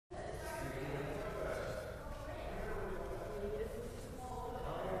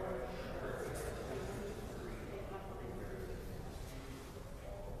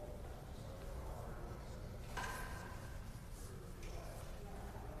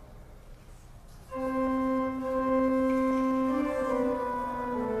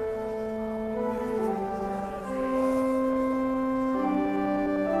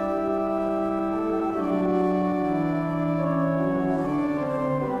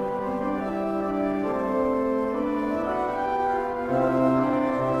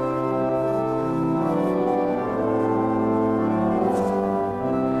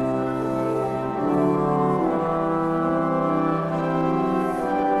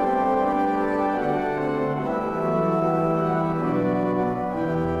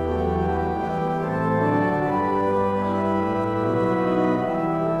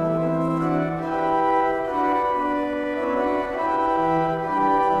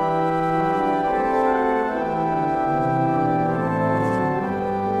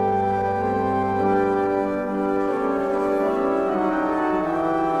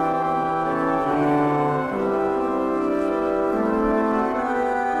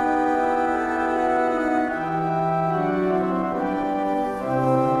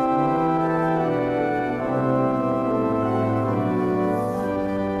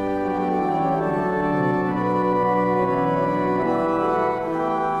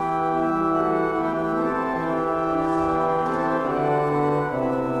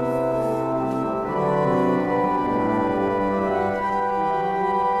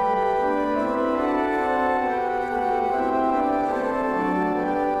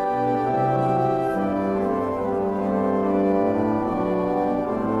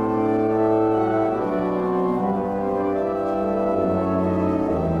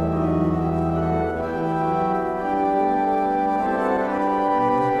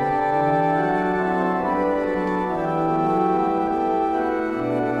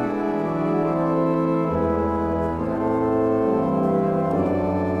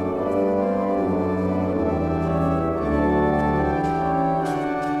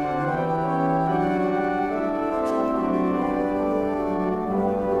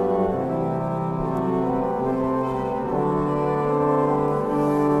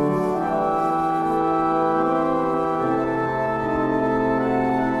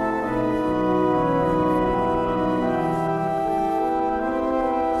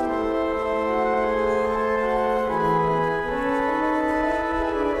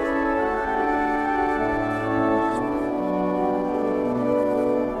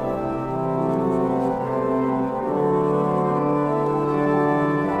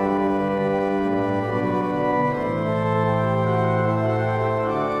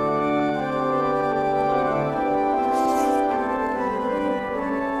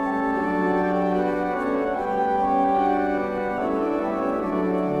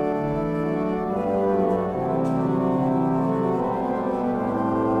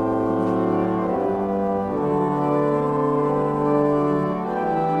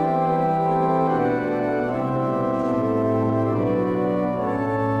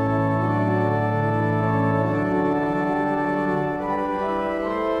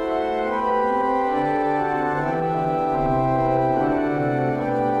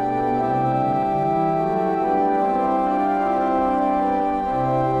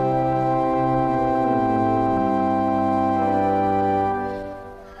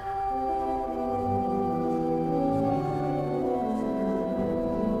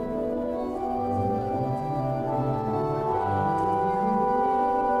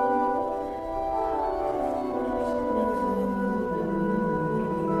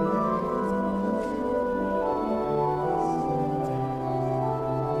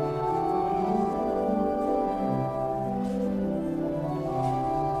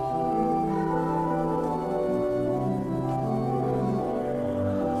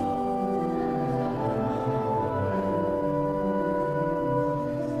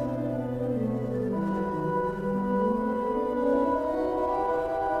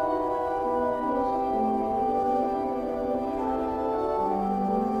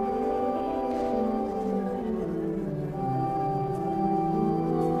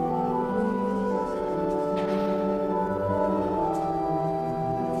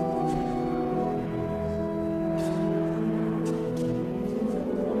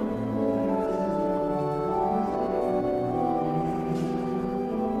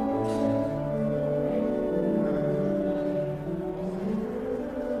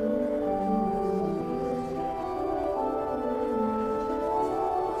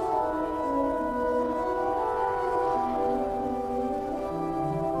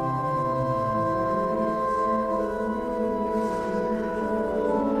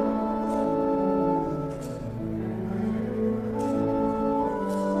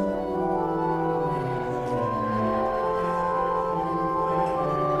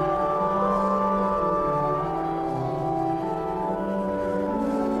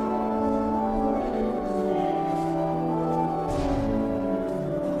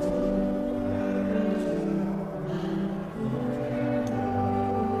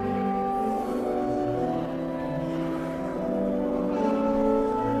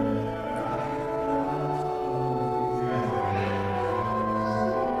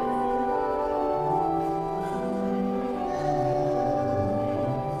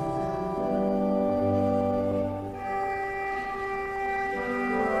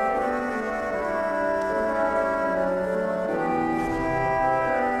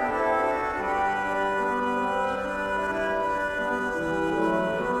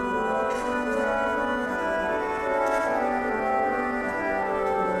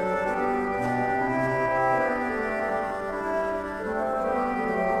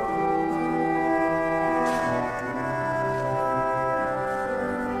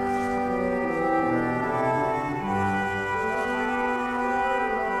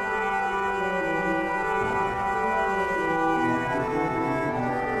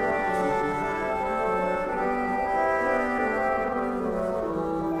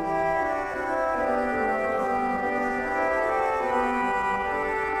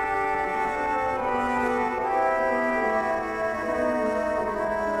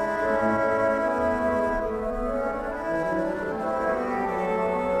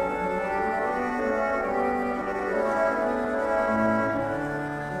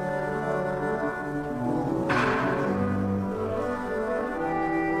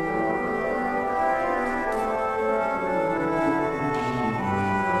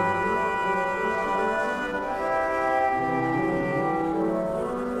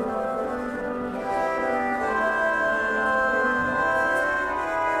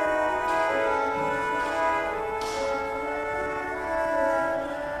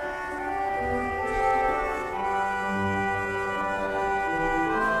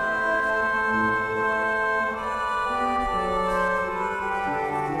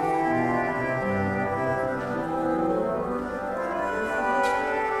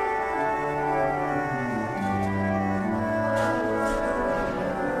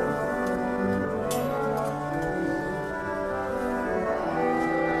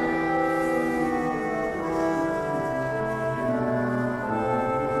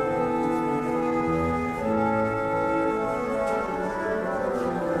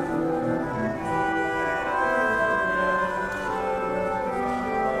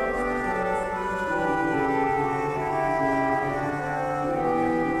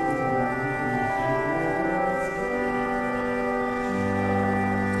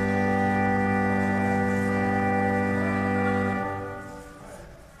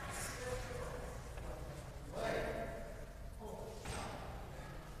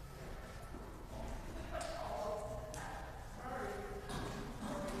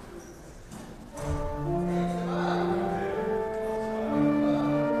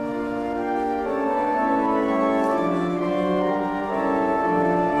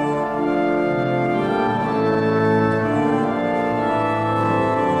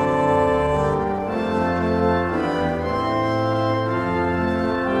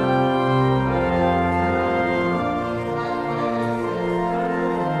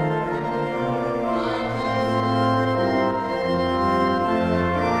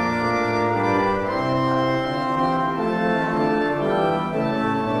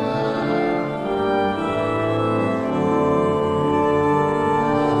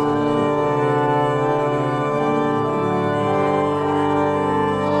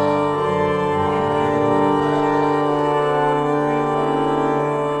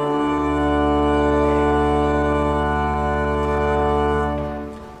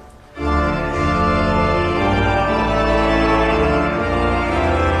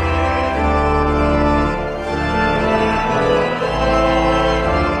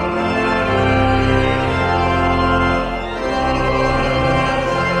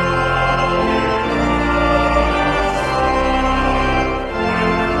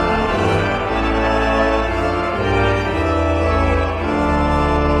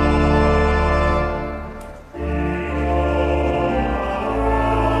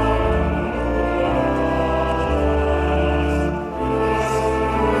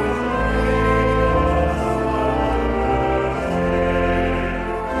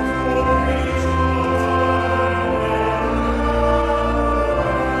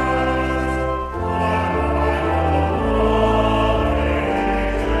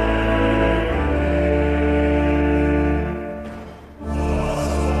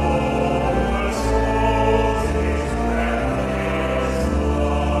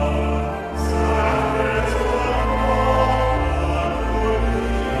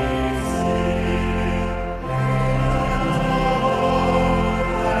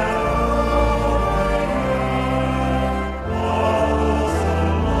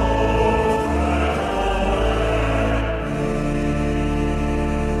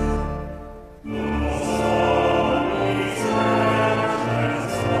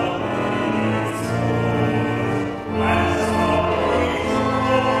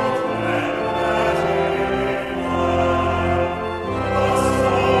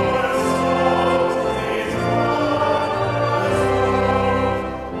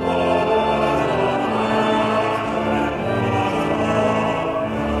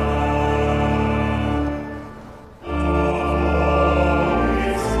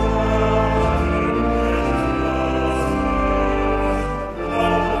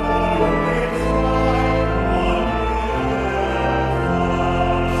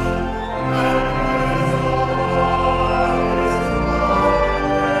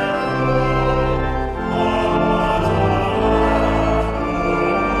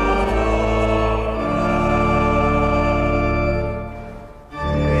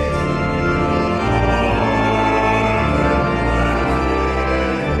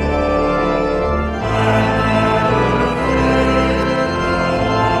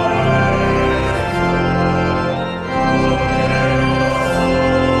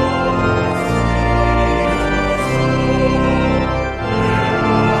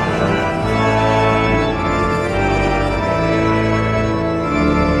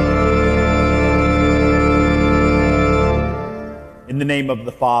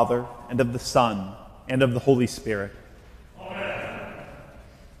Father, and of the Son, and of the Holy Spirit. Amen.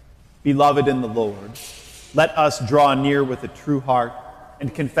 Beloved in the Lord, let us draw near with a true heart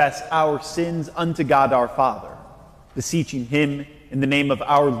and confess our sins unto God our Father, beseeching him in the name of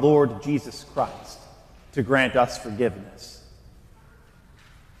our Lord Jesus Christ to grant us forgiveness.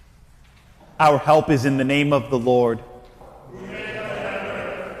 Our help is in the name of the Lord.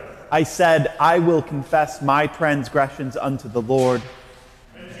 I said, I will confess my transgressions unto the Lord.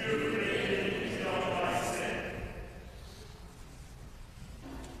 And you forgive me of my sin.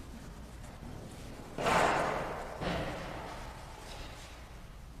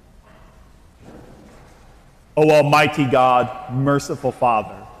 O Almighty God, merciful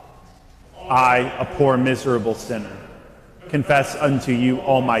Father, I, a poor miserable sinner, confess unto you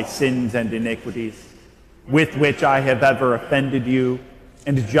all my sins and iniquities, with which I have ever offended you,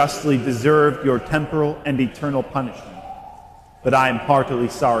 and justly deserved your temporal and eternal punishment. But I am heartily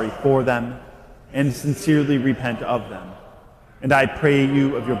sorry for them, and sincerely repent of them. And I pray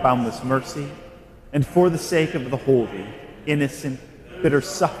you of your boundless mercy, and for the sake of the holy, innocent, bitter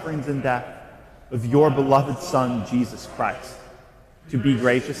sufferings and death of your beloved Son, Jesus Christ, to be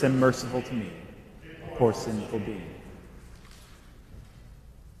gracious and merciful to me, a poor sinful being.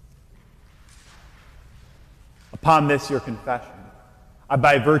 Upon this your confession, I,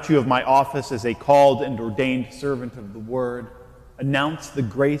 by virtue of my office as a called and ordained servant of the Word, announce the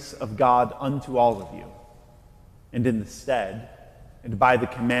grace of God unto all of you, and in the stead, and by the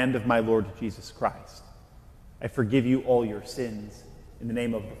command of my Lord Jesus Christ, I forgive you all your sins in the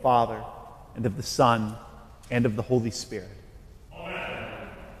name of the Father, and of the Son, and of the Holy Spirit. Amen.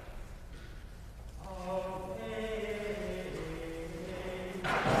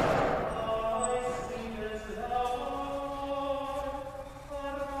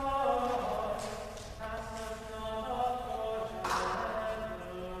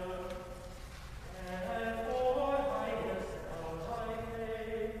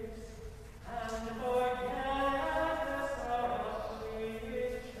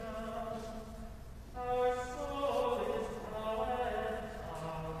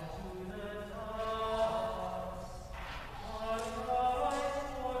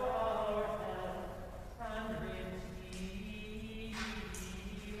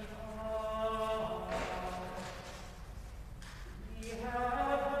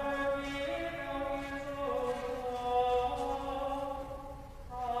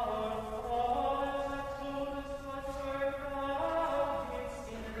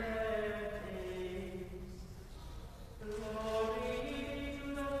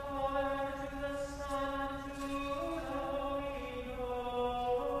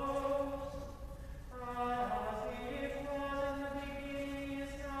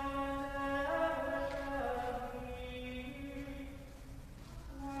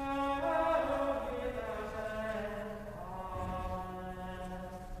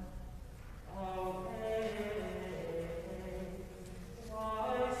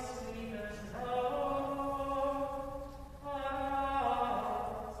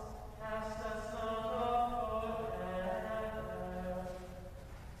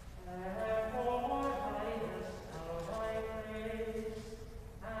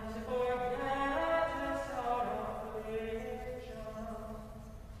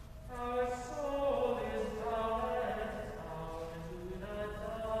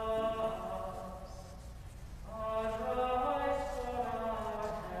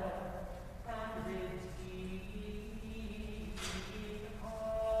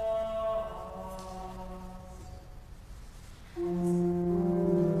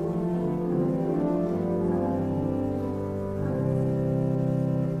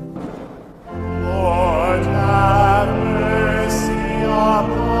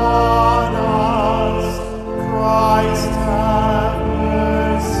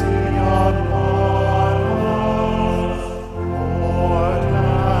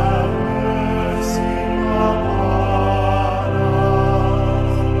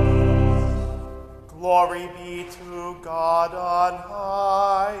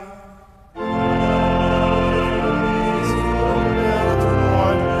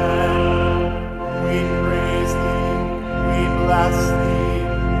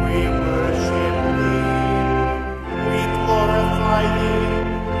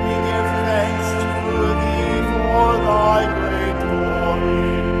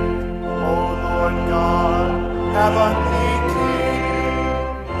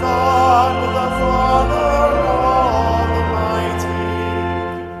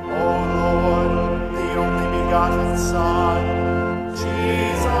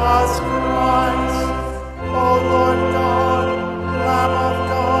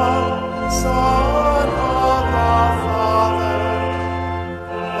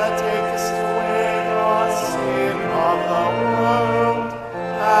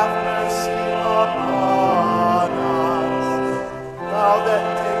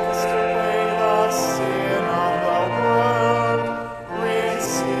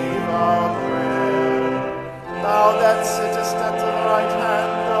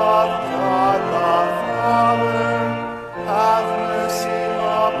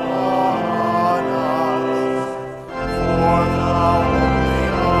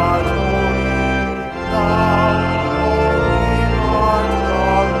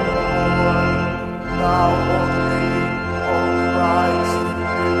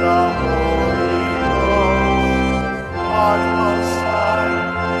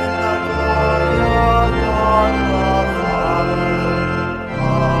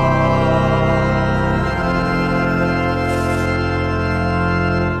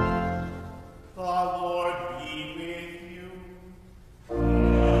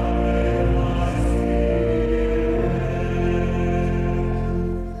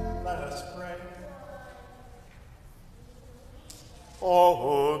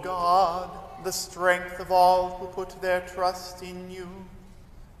 O God, the strength of all who put their trust in you,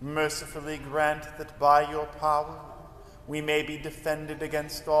 mercifully grant that by your power we may be defended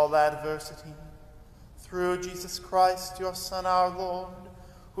against all adversity. Through Jesus Christ, your Son, our Lord,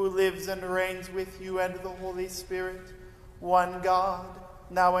 who lives and reigns with you and the Holy Spirit, one God,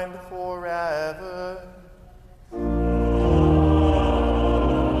 now and forever.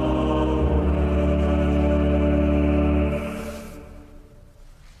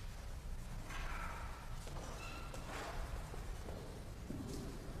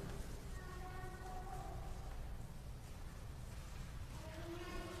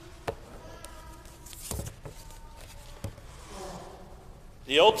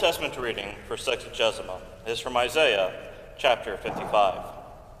 The Old Testament reading for Sexagesima is from Isaiah chapter 55.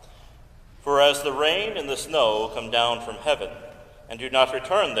 For as the rain and the snow come down from heaven, and do not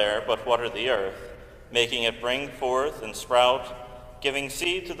return there, but water the earth, making it bring forth and sprout, giving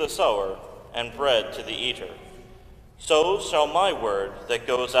seed to the sower and bread to the eater, so shall my word that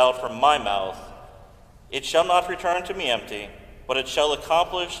goes out from my mouth. It shall not return to me empty, but it shall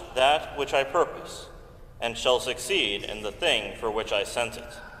accomplish that which I purpose, and shall succeed in the thing for which I sent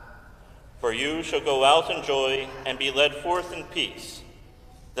it. For you shall go out in joy and be led forth in peace.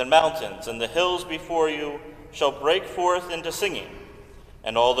 The mountains and the hills before you shall break forth into singing,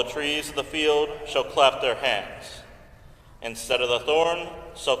 and all the trees of the field shall clap their hands. Instead of the thorn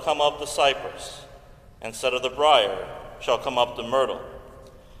shall come up the cypress, instead of the brier shall come up the myrtle.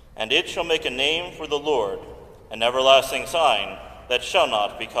 And it shall make a name for the Lord, an everlasting sign that shall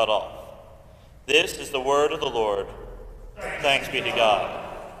not be cut off. This is the word of the Lord. Thanks be to God.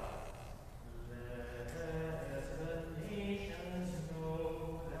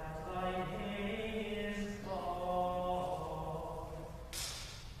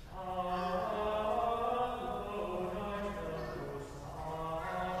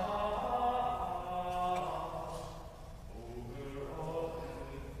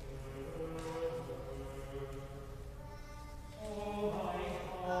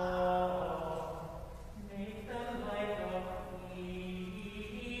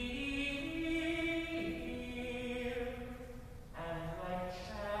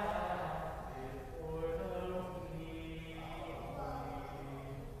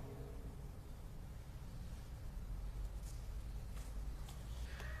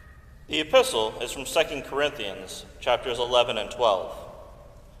 The epistle is from 2 Corinthians, chapters 11 and 12.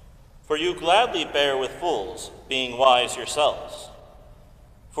 For you gladly bear with fools, being wise yourselves.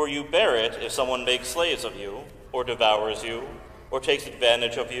 For you bear it if someone makes slaves of you, or devours you, or takes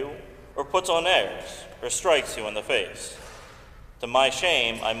advantage of you, or puts on airs, or strikes you in the face. To my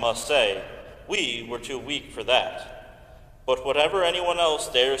shame, I must say, we were too weak for that. But whatever anyone else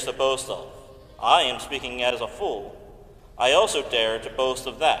dares to boast of, I am speaking as a fool. I also dare to boast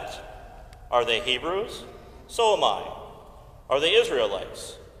of that. Are they Hebrews? So am I. Are they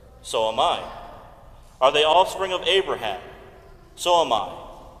Israelites? So am I. Are they offspring of Abraham? So am I.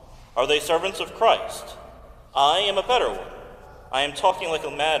 Are they servants of Christ? I am a better one. I am talking like a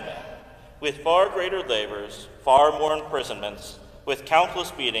madman, with far greater labors, far more imprisonments, with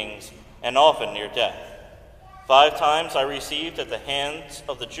countless beatings, and often near death. 5 times I received at the hands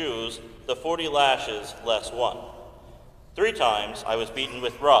of the Jews the 40 lashes less 1. 3 times I was beaten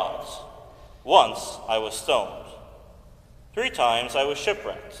with rods. Once I was stoned. 3 times I was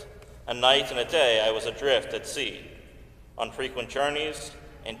shipwrecked. A night and a day I was adrift at sea, on frequent journeys,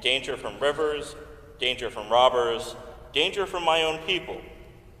 in danger from rivers, danger from robbers, danger from my own people,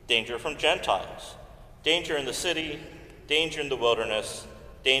 danger from Gentiles, danger in the city, danger in the wilderness,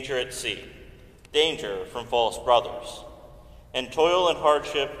 danger at sea, danger from false brothers, in toil and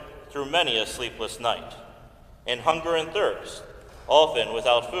hardship through many a sleepless night, in hunger and thirst, often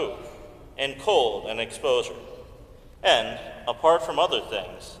without food, in cold and exposure. And, apart from other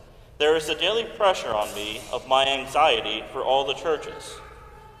things, there is the daily pressure on me of my anxiety for all the churches.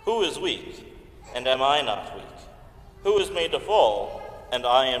 Who is weak, and am I not weak? Who is made to fall, and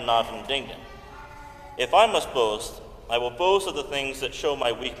I am not indignant? If I must boast, I will boast of the things that show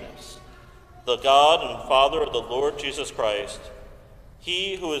my weakness. The God and Father of the Lord Jesus Christ,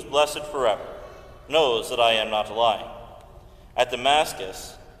 he who is blessed forever, knows that I am not lying. At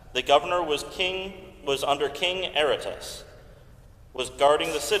Damascus, the governor was under King Aretas, was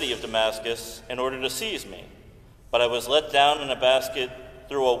guarding the city of Damascus in order to seize me, but I was let down in a basket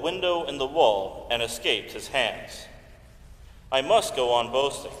through a window in the wall and escaped his hands. I must go on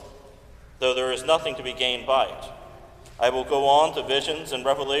boasting, though there is nothing to be gained by it. I will go on to visions and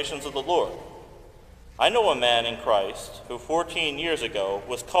revelations of the Lord. I know a man in Christ who 14 years ago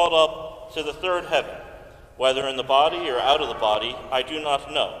was caught up to the 3rd heaven, Whether in the body or out of the body, I do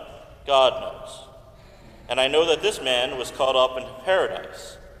not know. God knows. And I know that this man was caught up into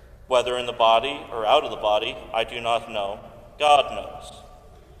paradise. Whether in the body or out of the body, I do not know. God knows.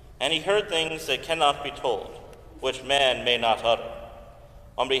 And he heard things that cannot be told, which man may not utter.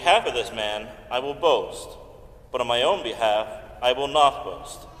 On behalf of this man, I will boast, but on my own behalf, I will not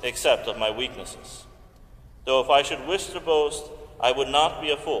boast, except of my weaknesses. Though if I should wish to boast, I would not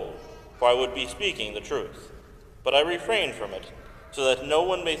be a fool, for I would be speaking the truth. But I refrain from it, so that no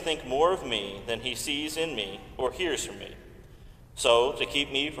one may think more of me than he sees in me or hears from me. So, to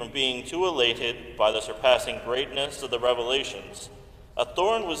keep me from being too elated by the surpassing greatness of the revelations, a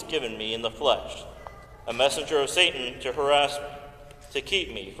thorn was given me in the flesh, a messenger of Satan to harass me, to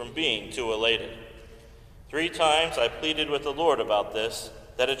keep me from being too elated. 3 times I pleaded with the Lord about this,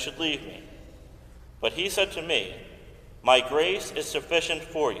 that it should leave me. But he said to me, "My grace is sufficient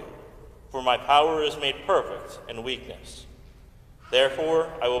for you, for my power is made perfect in weakness." Therefore,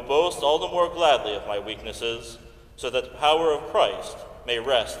 I will boast all the more gladly of my weaknesses, so that the power of Christ may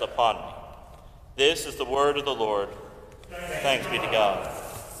rest upon me. This is the word of the Lord. Thanks be to God.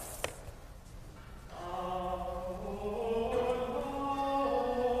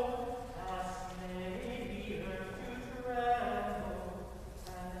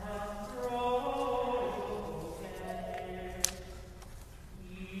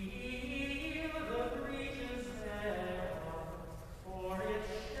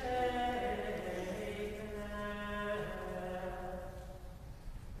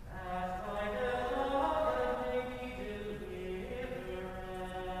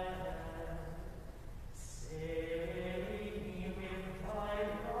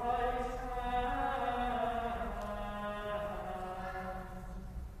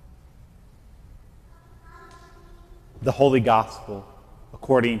 The Holy Gospel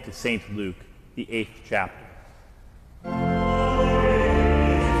according to St. Luke, the 8th chapter.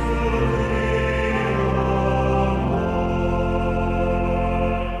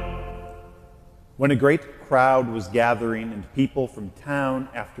 When a great crowd was gathering and people from town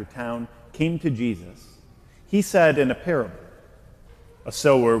after town came to Jesus, he said in a parable, "A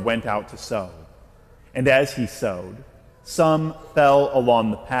sower went out to sow, and as he sowed, some fell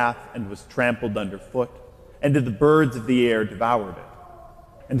along the path and was trampled underfoot, and the birds of the air devoured it.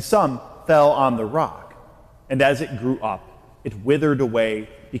 And some fell on the rock, and as it grew up, it withered away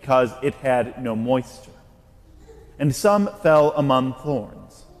because it had no moisture. And some fell among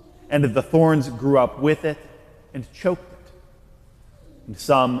thorns, and the thorns grew up with it and choked it. And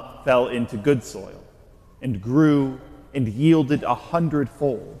some fell into good soil, and grew and yielded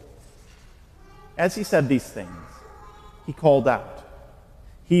 100-fold. As he said these things, he called out,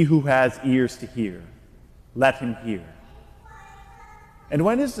 'He who has ears to hear, let him hear.' And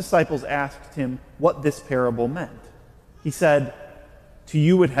when his disciples asked him what this parable meant, he said, 'To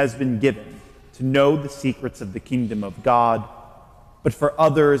you it has been given to know the secrets of the kingdom of God, but for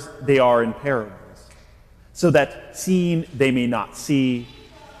others they are in parables, so that seeing they may not see,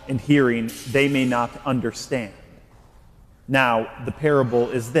 and hearing they may not understand. Now the parable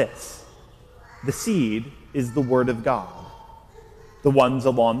is this: the seed is the word of God. The ones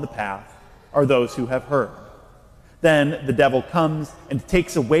along the path are those who have heard. Then the devil comes and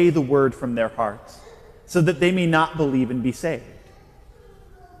takes away the word from their hearts, so that they may not believe and be saved.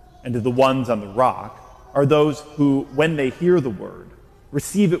 And the ones on the rock are those who, when they hear the word,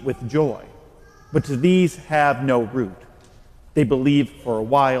 receive it with joy, but these have no root. They believe for a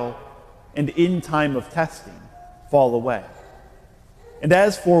while, and in time of testing fall away. And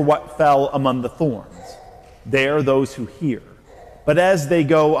as for what fell among the thorns, they are those who hear, but as they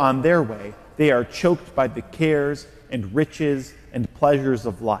go on their way, they are choked by the cares and riches and pleasures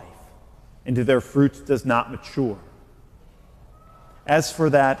of life, and their fruit does not mature. As for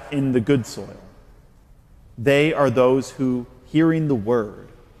that in the good soil, they are those who, hearing the word,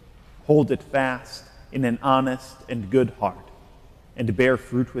 hold it fast in an honest and good heart, and bear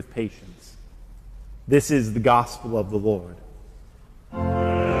fruit with patience. This is the gospel of the Lord.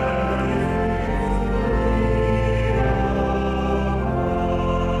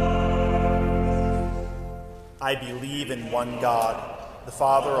 I believe in one God, the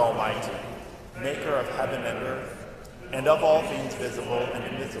Father Almighty, maker of heaven and earth, and of all things visible and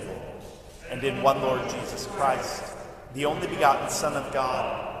invisible, and in one Lord Jesus Christ, the only begotten Son of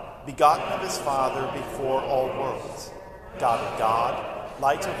God, begotten of his Father before all worlds, God of God,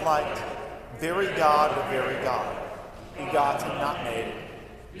 light of light, very God of very God, begotten, not made,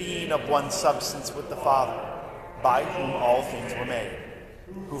 being of one substance with the Father, by whom all things were made,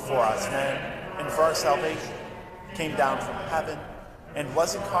 who for us men and for our salvation came down from heaven and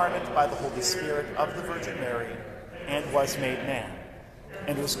was incarnate by the Holy Spirit of the Virgin Mary, and was made man,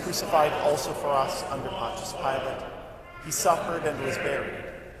 and was crucified also for us under Pontius Pilate. He suffered and was buried,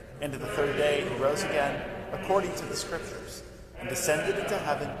 and the third day he rose again, according to the Scriptures, and descended into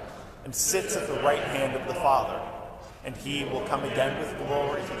heaven, and sits at the right hand of the Father. And he will come again with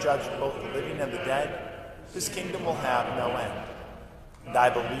glory to judge both the living and the dead, whose kingdom will have no end. And I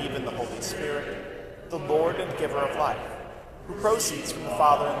believe in the Holy Spirit, the Lord and giver of life, who proceeds from the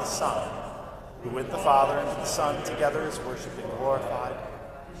Father and the Son, who with the Father and the Son together is worshipped and glorified,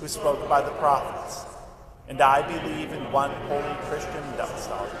 who spoke by the prophets. And I believe in one holy Christian and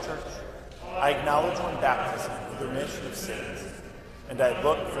apostolic church. I acknowledge one baptism for the remission of sins, and I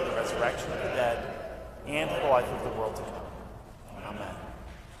look for the resurrection of the dead and for the life of the world to come. Amen.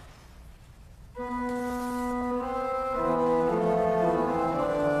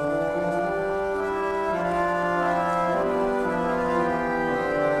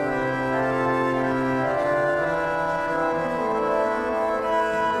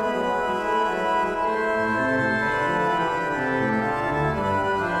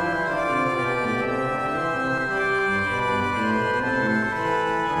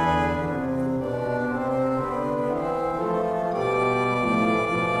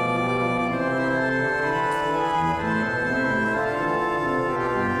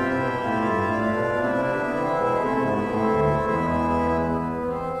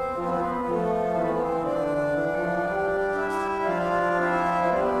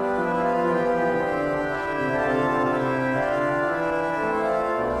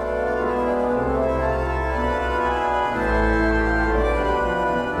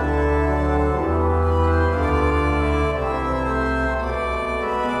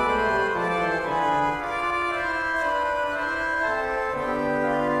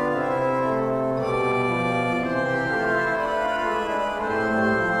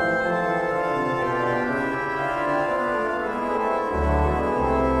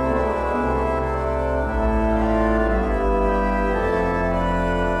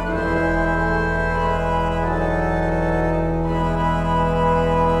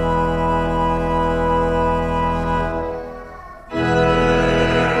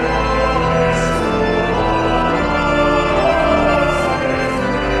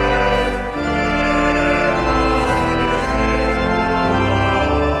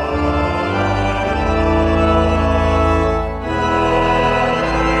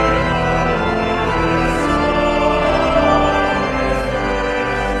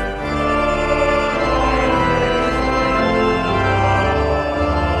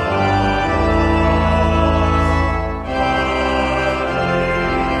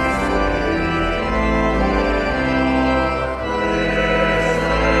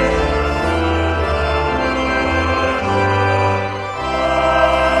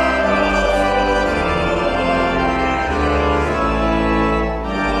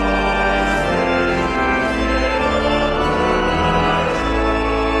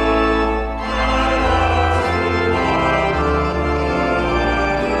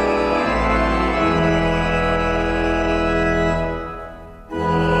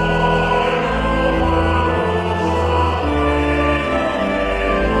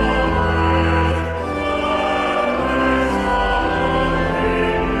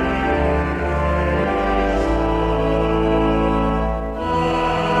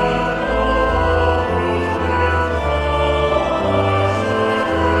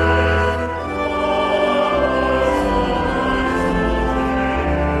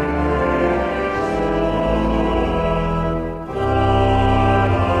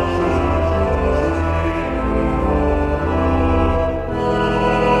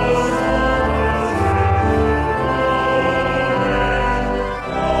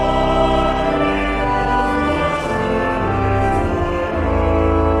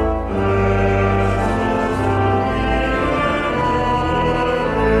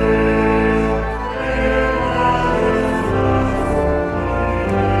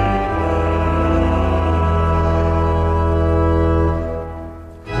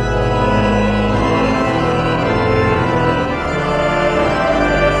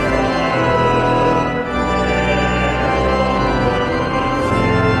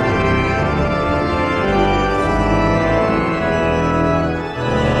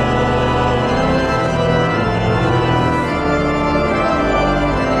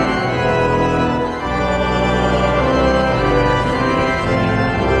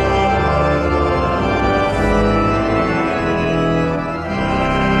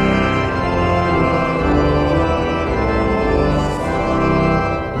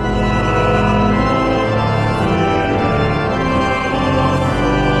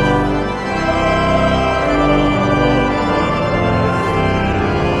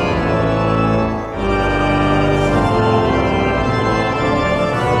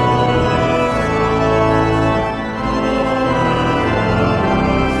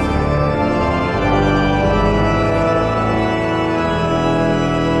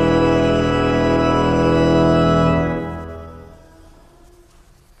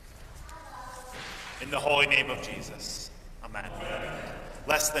 name of Jesus. Amen.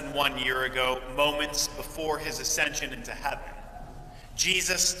 Less than 1 year ago, moments before his ascension into heaven,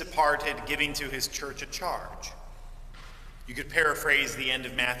 Jesus departed, giving to his church a charge. You could paraphrase the end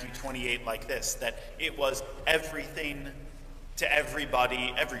of Matthew 28 like this, that it was everything to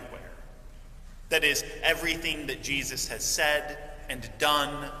everybody everywhere. That is, everything that Jesus has said and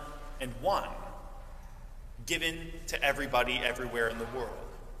done and won, given to everybody everywhere in the world.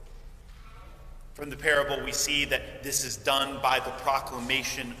 From the parable, we see that this is done by the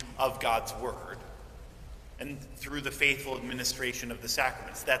proclamation of God's word and through the faithful administration of the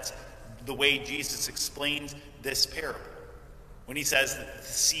sacraments. That's the way Jesus explains this parable when he says that the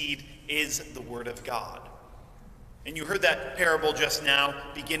seed is the word of God. And you heard that parable just now,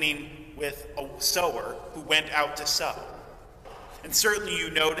 beginning with a sower who went out to sow. And certainly you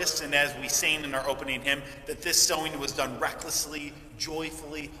noticed, and as we sang in our opening hymn, that this sowing was done recklessly,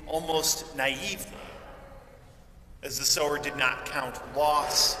 joyfully, almost naively, as the sower did not count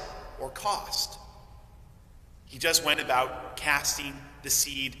loss or cost. He just went about casting the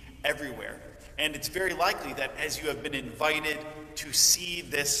seed everywhere. And it's very likely that as you have been invited to see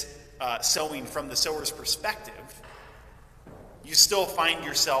this sowing from the sower's perspective, you still find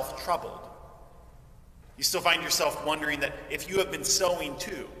yourself troubled. You still find yourself wondering that if you have been sowing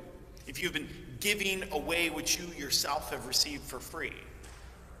too, if you've been giving away what you yourself have received for free,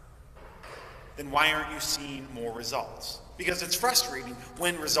 then why aren't you seeing more results? Because it's frustrating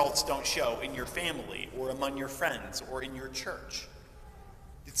when results don't show in your family or among your friends or in your church.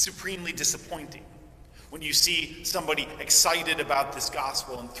 It's supremely disappointing when you see somebody excited about this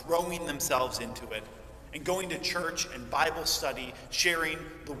gospel and throwing themselves into it and going to church and Bible study, sharing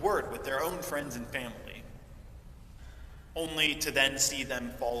the word with their own friends and family, only to then see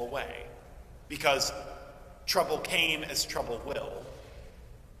them fall away. Because trouble came as trouble will,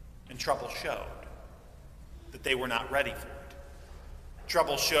 and trouble showed that they were not ready for it.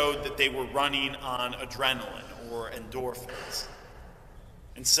 Trouble showed that they were running on adrenaline or endorphins.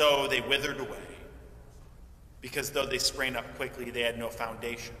 And so they withered away, because though they sprang up quickly, they had no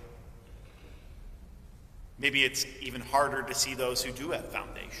foundation. Maybe it's even harder to see those who do have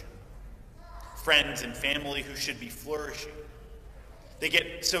foundation. Friends and family who should be flourishing. They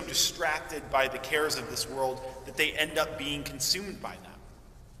get so distracted by the cares of this world that they end up being consumed by them.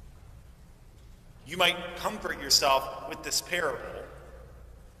 You might comfort yourself with this parable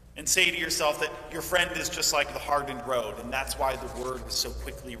and say to yourself that your friend is just like the hardened road, and that's why the word was so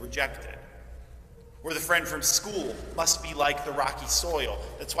quickly rejected. Or the friend from school must be like the rocky soil.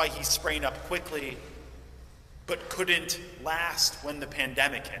 That's why he sprang up quickly, but couldn't last when the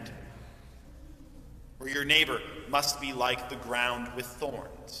pandemic hit. Or your neighbor must be like the ground with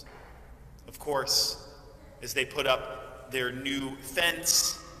thorns. Of course, as they put up their new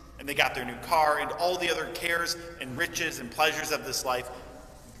fence, and they got their new car, and all the other cares and riches and pleasures of this life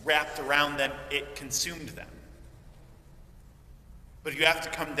wrapped around them, it consumed them. But you have to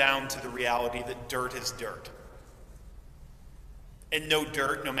come down to the reality that dirt is dirt. And no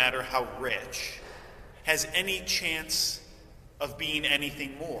dirt, no matter how rich, has any chance of being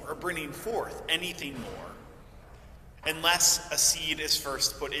anything more, or bringing forth anything more, unless a seed is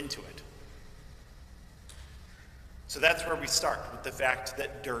first put into it. So that's where we start, with the fact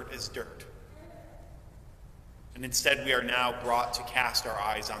that dirt is dirt. And instead we are now brought to cast our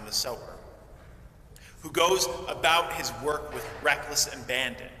eyes on the sower, who goes about his work with reckless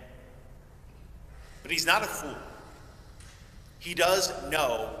abandon. But he's not a fool. He does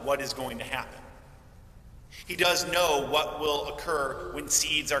know what is going to happen. He does know what will occur when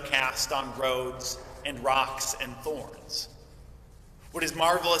seeds are cast on roads and rocks and thorns. What is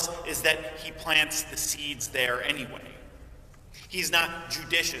marvelous is that he plants the seeds there anyway. He's not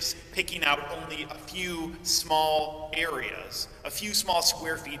judicious, picking out only a few small areas, a few small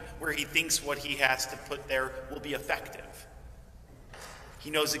square feet where he thinks what he has to put there will be effective. He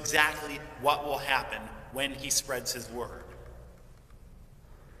knows exactly what will happen when he spreads his word.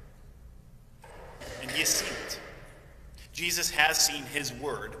 And he has seen it. Jesus has seen his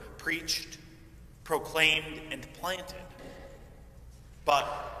word preached, proclaimed, and planted,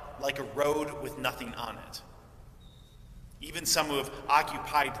 but like a road with nothing on it. Even some who have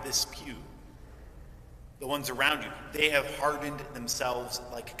occupied this pew, the ones around you, they have hardened themselves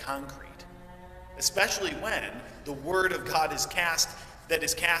like concrete, especially when the word of God that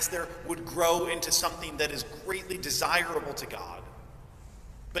is cast there would grow into something that is greatly desirable to God,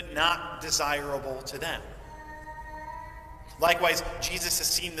 but not desirable to them. Likewise, Jesus has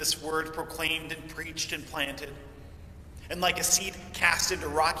seen this word proclaimed and preached and planted, and like a seed cast into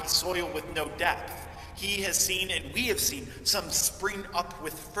rocky soil with no depth, he has seen, and we have seen, some spring up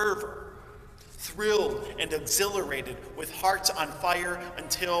with fervor, thrilled and exhilarated with hearts on fire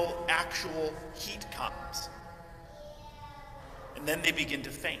until actual heat comes. And then they begin to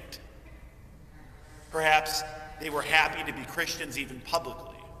faint. Perhaps they were happy to be Christians even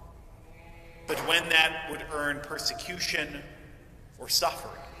publicly. But when that would earn persecution or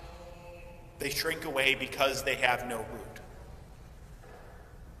suffering, they shrink away because they have no root.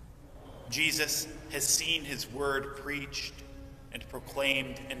 Jesus has seen his word preached and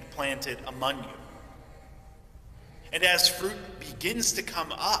proclaimed and planted among you. And as fruit begins to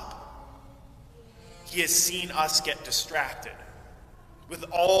come up, he has seen us get distracted with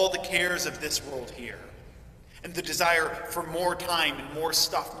all the cares of this world here, and the desire for more time and more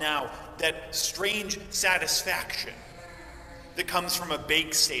stuff now, that strange satisfaction that comes from a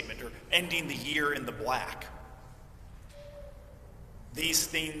bake statement or ending the year in the black. These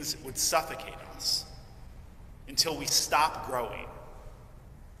things would suffocate us until we stop growing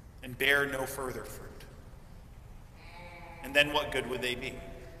and bear no further fruit. And then what good would they be?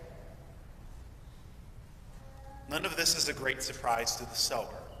 None of this is a great surprise to the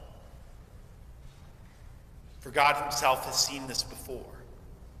sower. For God himself has seen this before.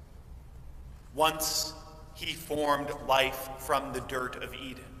 Once he formed life from the dirt of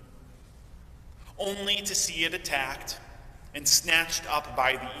Eden, only to see it attacked and snatched up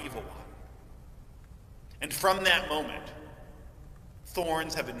by the evil one. And from that moment,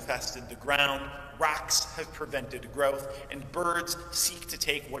 thorns have infested the ground, rocks have prevented growth, and birds seek to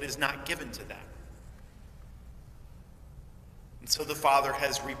take what is not given to them. And so the Father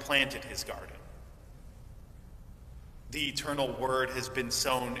has replanted his garden. The eternal word has been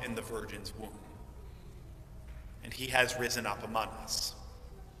sown in the Virgin's womb, and he has risen up among us.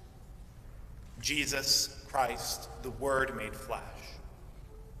 Jesus Christ, the Word made flesh,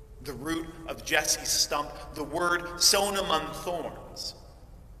 the root of Jesse's stump, the Word sown among thorns,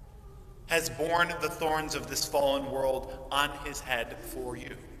 has borne the thorns of this fallen world on his head for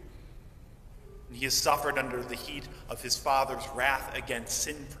you. And he has suffered under the heat of his Father's wrath against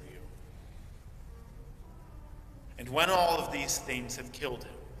sin for you. And when all of these things have killed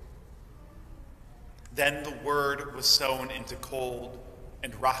him, then the Word was sown into cold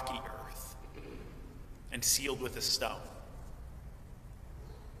and rocky earth and sealed with a stone.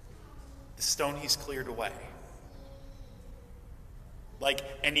 The stone he's cleared away. Like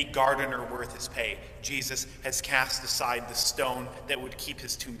any gardener worth his pay, Jesus has cast aside the stone that would keep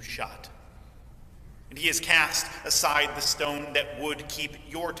his tomb shut. And he has cast aside the stone that would keep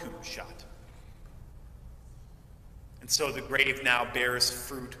your tomb shut. And so the grave now bears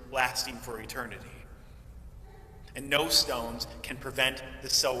fruit lasting for eternity. And no stones can prevent the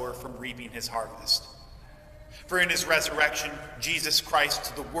sower from reaping his harvest. For in his resurrection, Jesus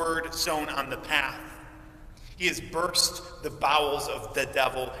Christ, the Word sown on the path, he has burst the bowels of the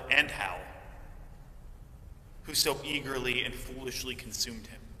devil and hell, who so eagerly and foolishly consumed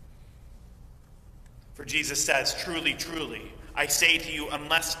him. For Jesus says, "Truly, truly, I say to you,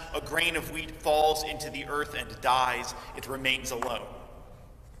 unless a grain of wheat falls into the earth and dies, it remains alone.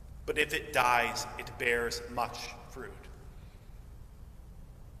 But if it dies, it bears much fruit."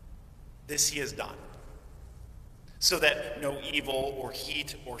 This he has done, so that no evil or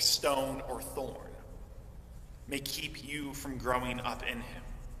heat or stone or thorn may keep you from growing up in him.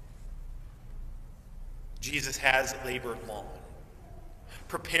 Jesus has labored long,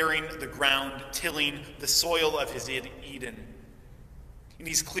 preparing the ground, tilling the soil of his Eden. And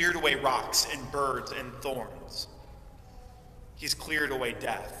he's cleared away rocks and birds and thorns. He's cleared away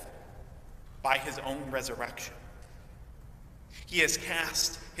death by his own resurrection. He has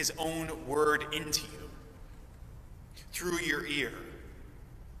cast his own word into you through your ear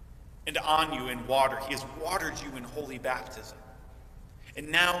and on you in water. He has watered you in holy baptism. And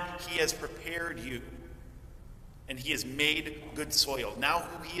now he has prepared you, and he has made good soil. Now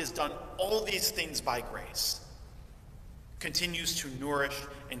who he has done all these things by grace continues to nourish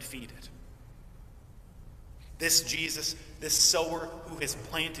and feed it. This Jesus, this sower who has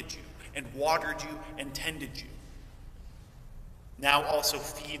planted you and watered you and tended you, now also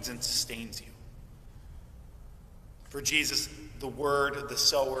feeds and sustains you. For Jesus, the Word, the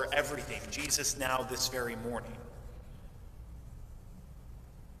sower, everything, Jesus now this very morning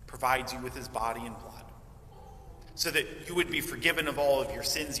provides you with his body and blood, so that you would be forgiven of all of your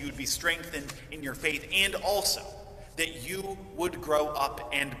sins, you would be strengthened in your faith, and also that you would grow up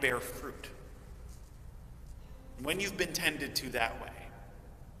and bear fruit. When you've been tended to that way,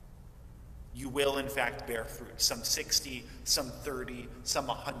 you will in fact bear fruit, some 60, some 30, some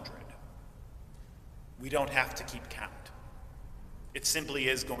 100. We don't have to keep count. It simply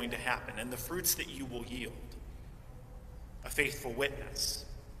is going to happen. And the fruits that you will yield, a faithful witness,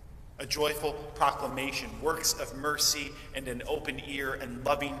 a joyful proclamation, works of mercy and an open ear and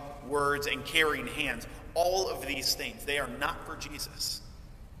loving words and caring hands. All of these things, they are not for Jesus.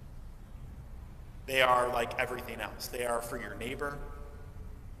 They are like everything else. They are for your neighbor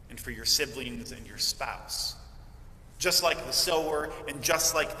and for your siblings and your spouse. Just like the sower and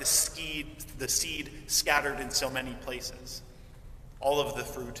just like the seed scattered in so many places. All of the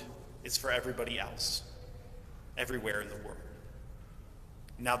fruit is for everybody else, everywhere in the world.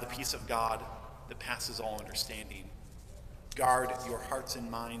 Now the peace of God that passes all understanding, guard your hearts and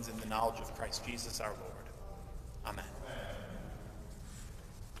minds in the knowledge of Christ Jesus our Lord. Amen.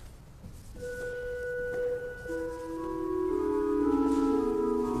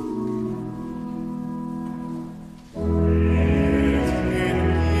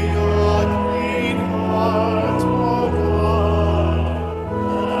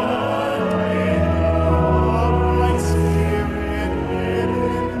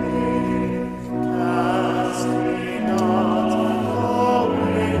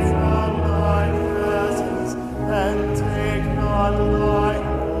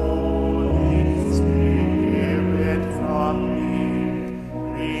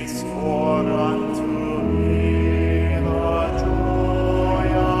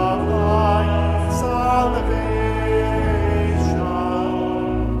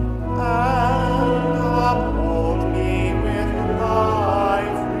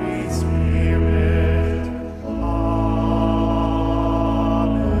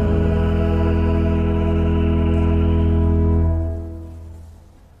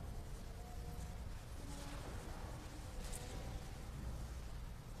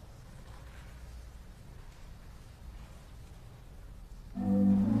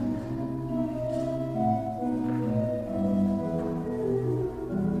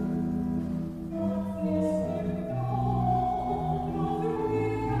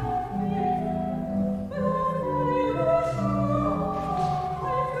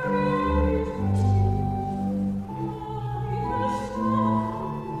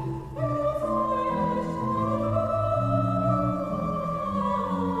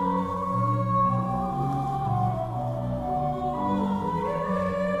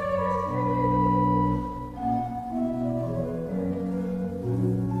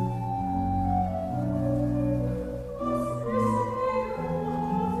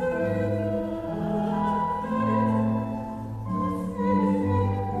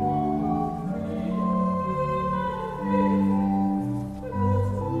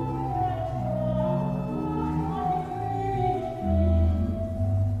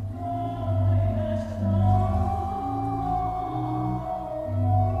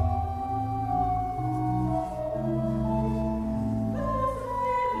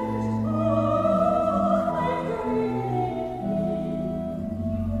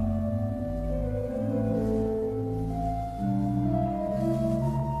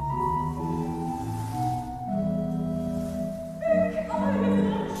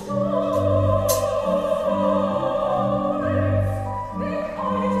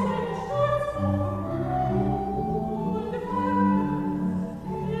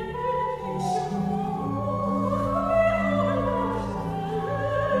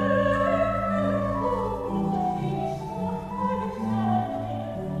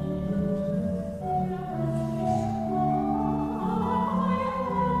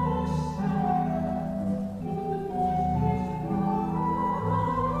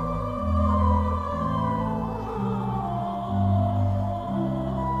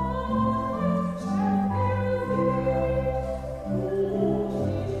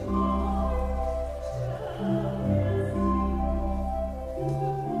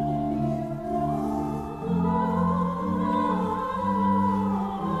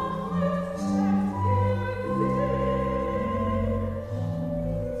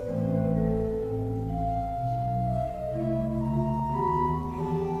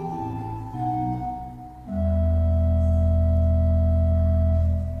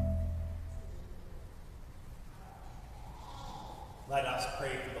 Let us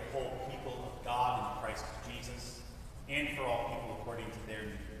pray for the whole people of God in Christ Jesus, and for all people according to their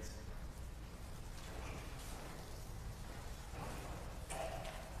needs.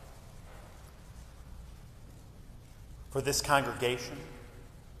 For this congregation,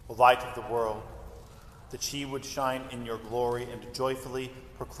 the light of the world, that she would shine in your glory and joyfully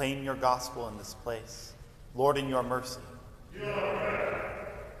proclaim your gospel in this place. Lord, in your mercy.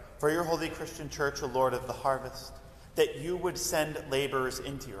 For your holy Christian church, O Lord of the harvest, that you would send laborers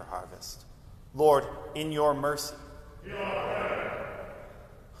into your harvest. Lord, in your mercy.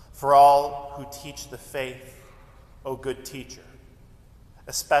 For all who teach the faith, O good teacher,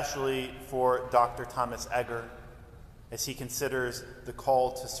 especially for Dr. Thomas Egger, as he considers the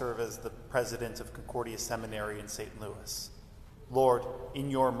call to serve as the president of Concordia Seminary in St. Louis. Lord,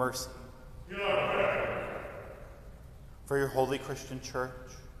 in your mercy. For your holy Christian church,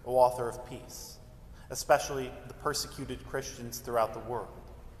 O author of peace, especially the persecuted Christians throughout the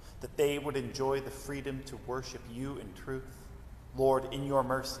world, that they would enjoy the freedom to worship you in truth. Lord, in your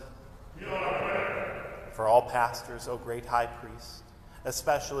mercy. For all pastors, O great high priest,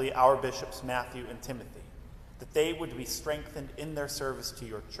 especially our bishops Matthew and Timothy, that they would be strengthened in their service to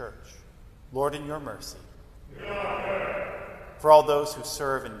your church. Lord, in your mercy. For all those who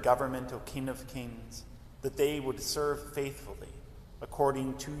serve in government, O King of Kings, that they would serve faithfully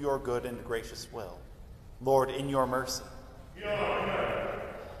according to your good and gracious will. Lord, in your mercy.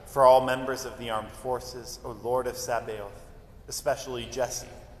 For all members of the armed forces, O Lord of Sabaoth, especially Jesse,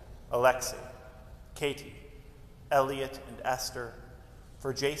 Alexei, Katie, Elliot, and Esther,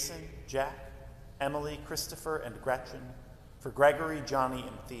 for Jason, Jack, Emily, Christopher, and Gretchen, for Gregory, Johnny,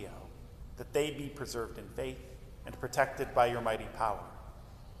 and Theo, that they be preserved in faith and protected by your mighty power.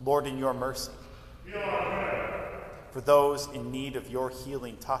 Lord, in your mercy. For those in need of your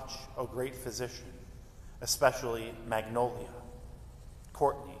healing touch, O great physician, especially Magnolia,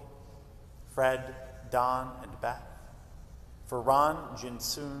 Courtney, Fred, Don, and Beth. For Ron,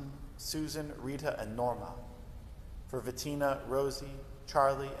 Jinsoon, Susan, Rita, and Norma. For Bettina, Rosie,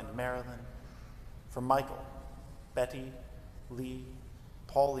 Charlie, and Marilyn. For Michael, Betty, Lee,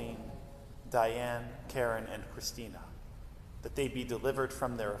 Pauline, Diane, Karen, and Christina, that they be delivered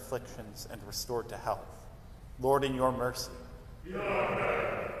from their afflictions and restored to health. Lord, in your mercy.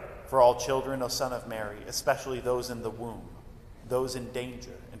 For all children, O Son of Mary, especially those in the womb, those in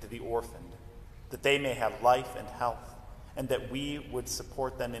danger, and the orphaned, that they may have life and health, and that we would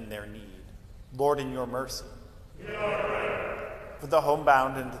support them in their need. Lord, in your mercy. For the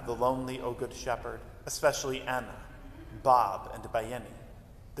homebound and the lonely, O Good Shepherd, especially Anna, Bob, and Bayeni,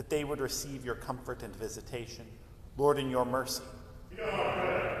 that they would receive your comfort and visitation. Lord, in your mercy.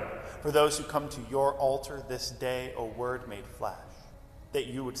 For those who come to your altar this day, O Word made flesh, that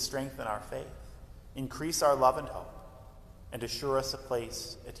you would strengthen our faith, increase our love and hope, and assure us a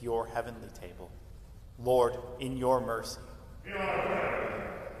place at your heavenly table. Lord, in your mercy.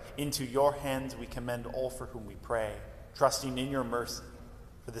 Into your hands we commend all for whom we pray, trusting in your mercy,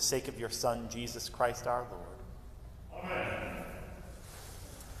 for the sake of your Son, Jesus Christ our Lord. Amen.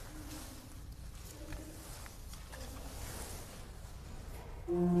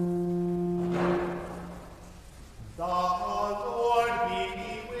 The Lord be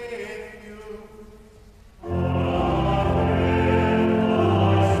with you.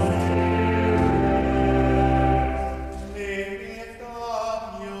 Lift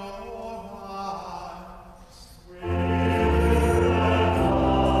up your hearts.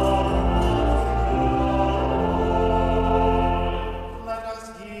 Let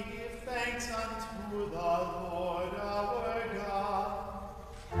us give thanks unto the Lord our God.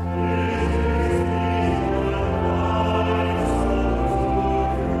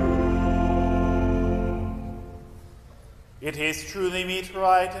 It is truly meet,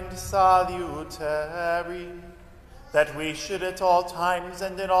 right, and salutary that we should at all times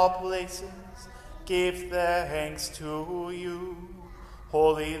and in all places give thanks to you,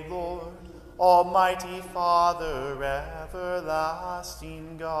 Holy Lord, Almighty Father,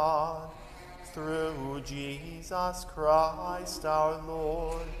 everlasting God, through Jesus Christ our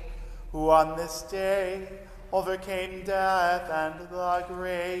Lord, who on this day overcame death and the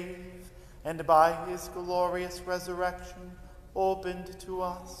grave, and by his glorious resurrection opened to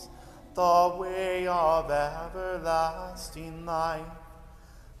us the way of everlasting life.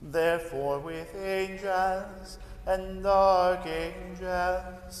 Therefore with angels and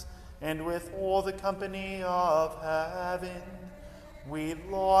archangels, and with all the company of heaven, we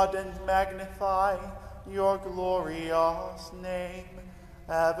laud and magnify your glorious name,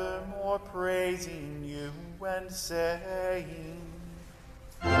 evermore praising you and saying,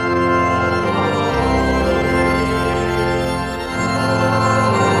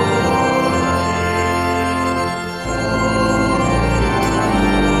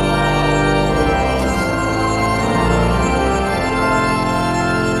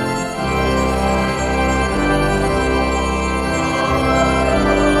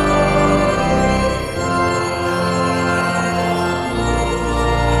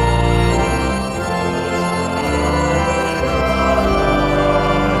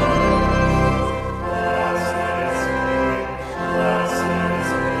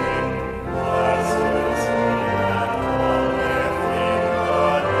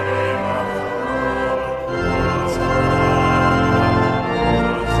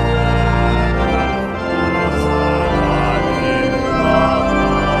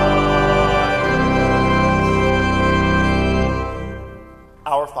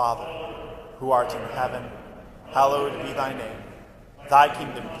 Our Father, who art in heaven, hallowed be thy name. Thy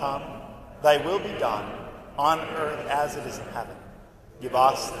kingdom come, thy will be done, on earth as it is in heaven. Give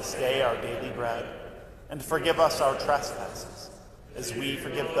us this day our daily bread, and forgive us our trespasses, as we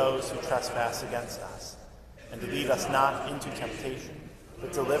forgive those who trespass against us. And lead us not into temptation,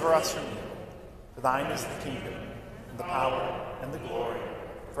 but deliver us from evil. For thine is the kingdom, and the power, and the glory,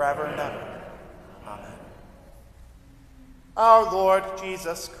 forever and ever. Amen. Our Lord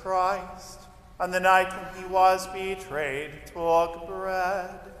Jesus Christ, on the night when he was betrayed, took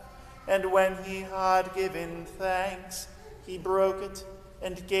bread, and when he had given thanks, he broke it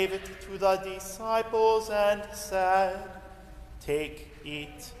and gave it to the disciples and said, "Take,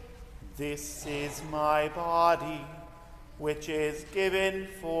 eat, this is my body, which is given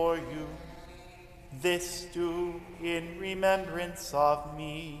for you. This do in remembrance of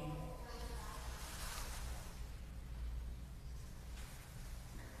me."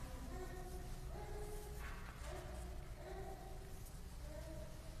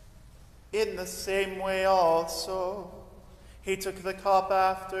 In the same way also, he took the cup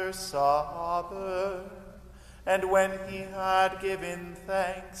after supper, and when he had given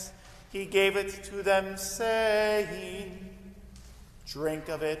thanks, he gave it to them, saying, "Drink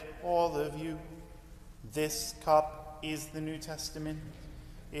of it, all of you. This cup is the New Testament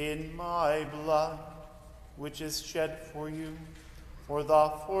in my blood, which is shed for you for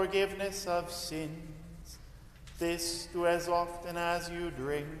the forgiveness of sins. This do as often as you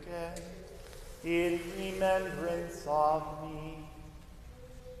drink it, in remembrance of me."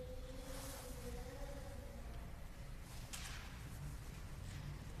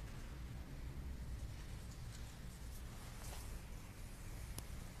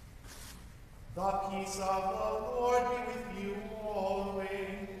 The peace of the Lord be with you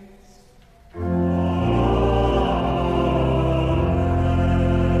always.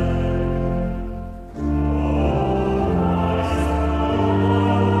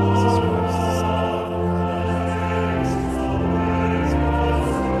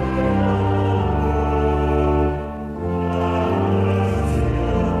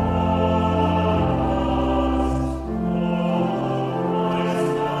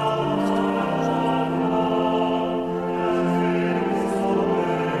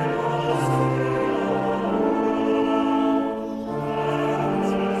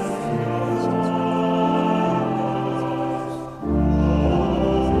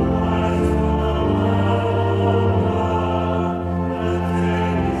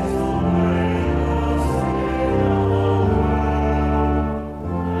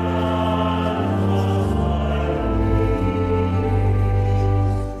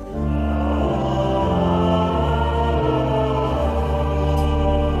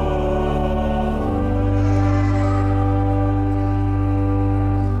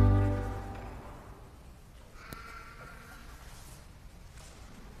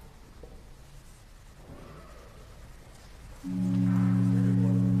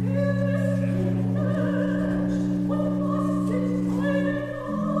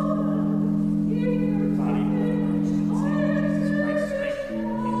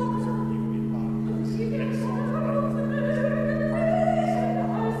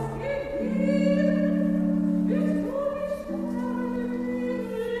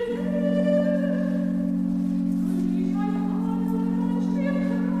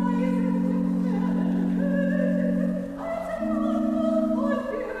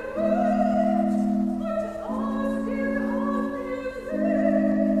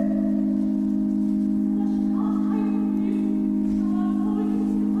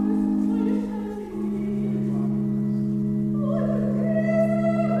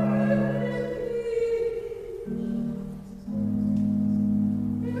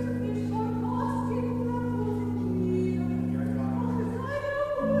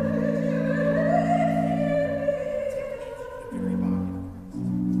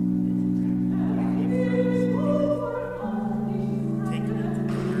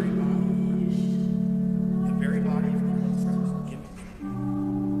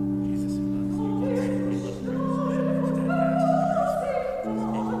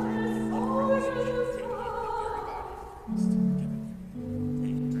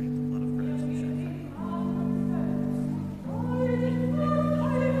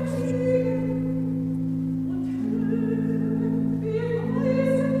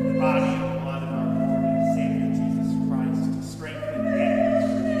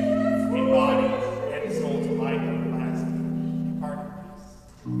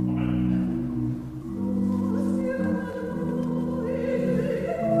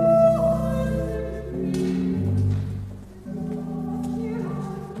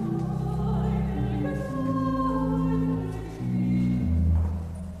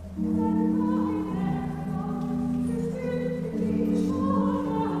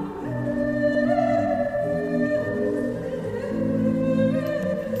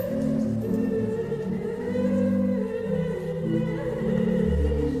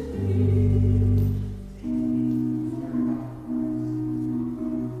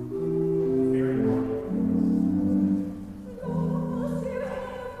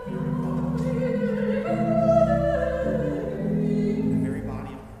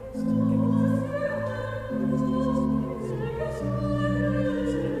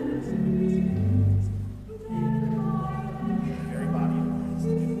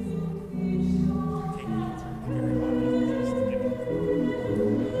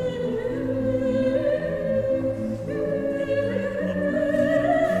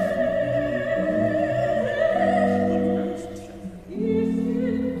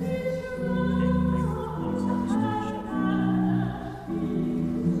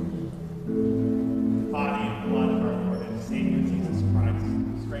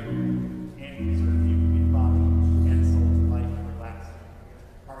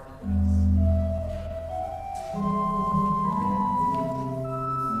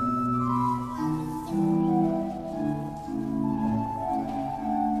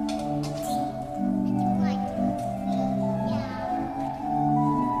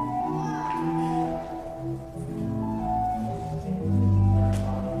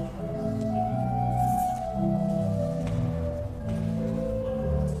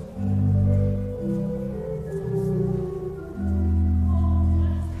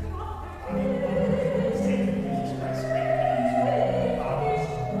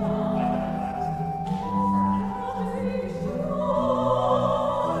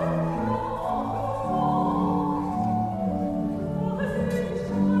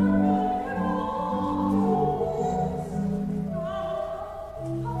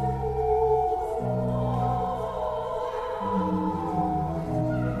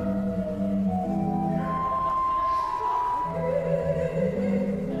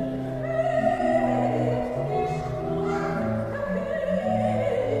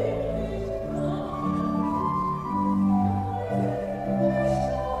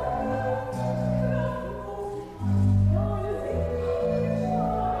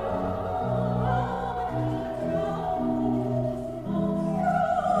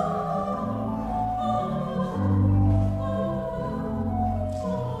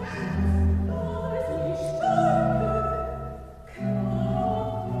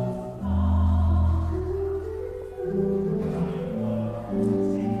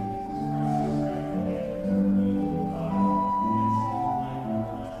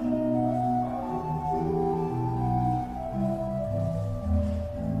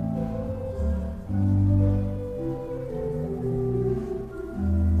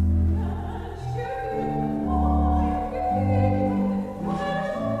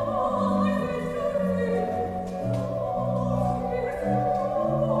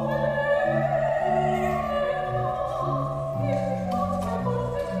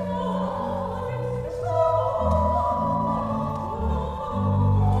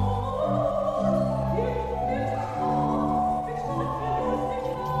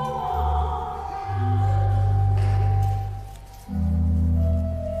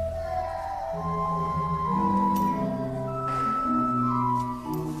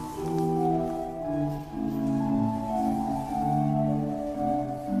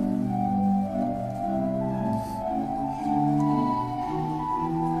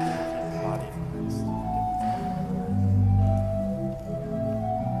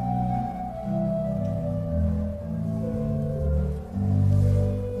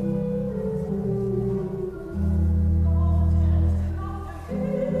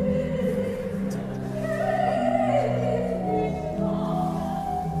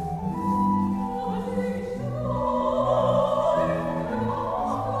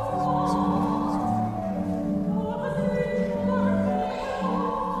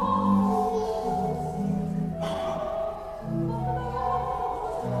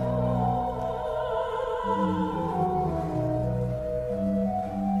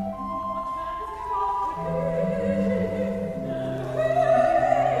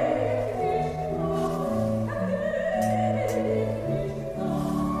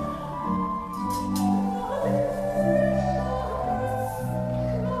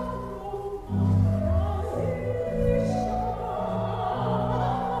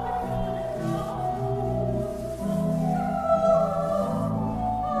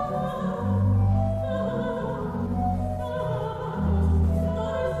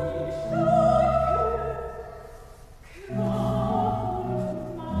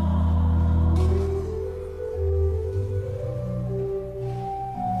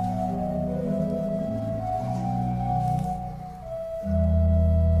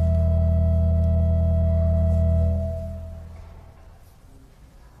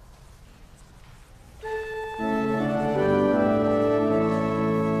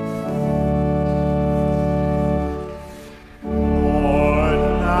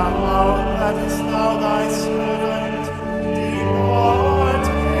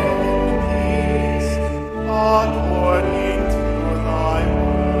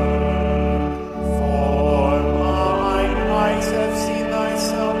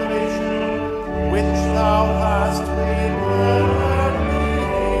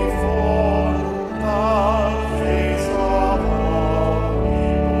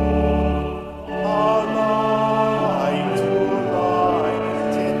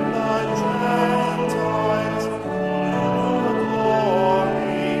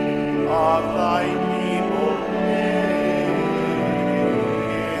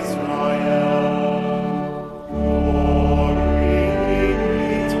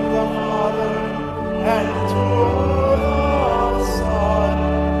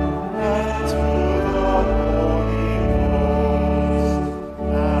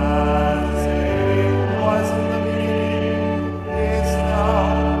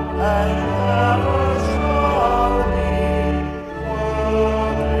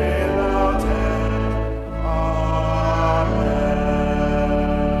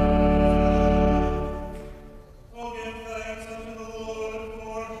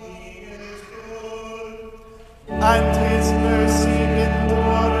 and his mercy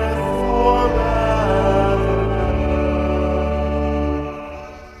endureth forever.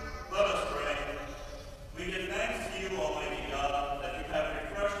 Let us pray. We give thanks to you, Almighty God, that you have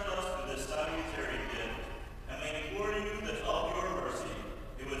refreshed us with this salutary gift, and we implore you that of your mercy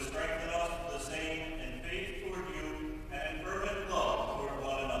you would strengthen us the same in faith toward you and in fervent love toward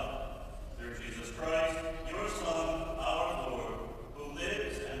one another. Through Jesus Christ, your Son, our Lord, who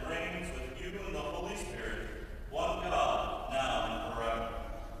lives and reigns with you in the Holy Spirit, one God, now and forever.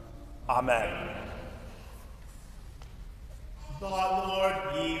 Amen. The Lord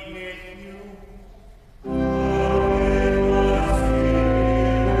be with you.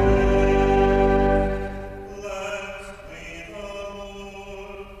 Blessed be the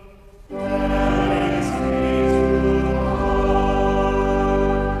Lord. Thanks be to God.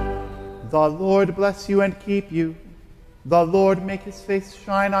 The Lord bless you and keep you. The Lord make his face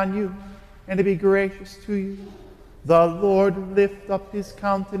shine on you and be gracious to you. The Lord lift up his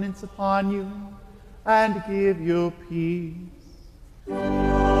countenance upon you and give you peace.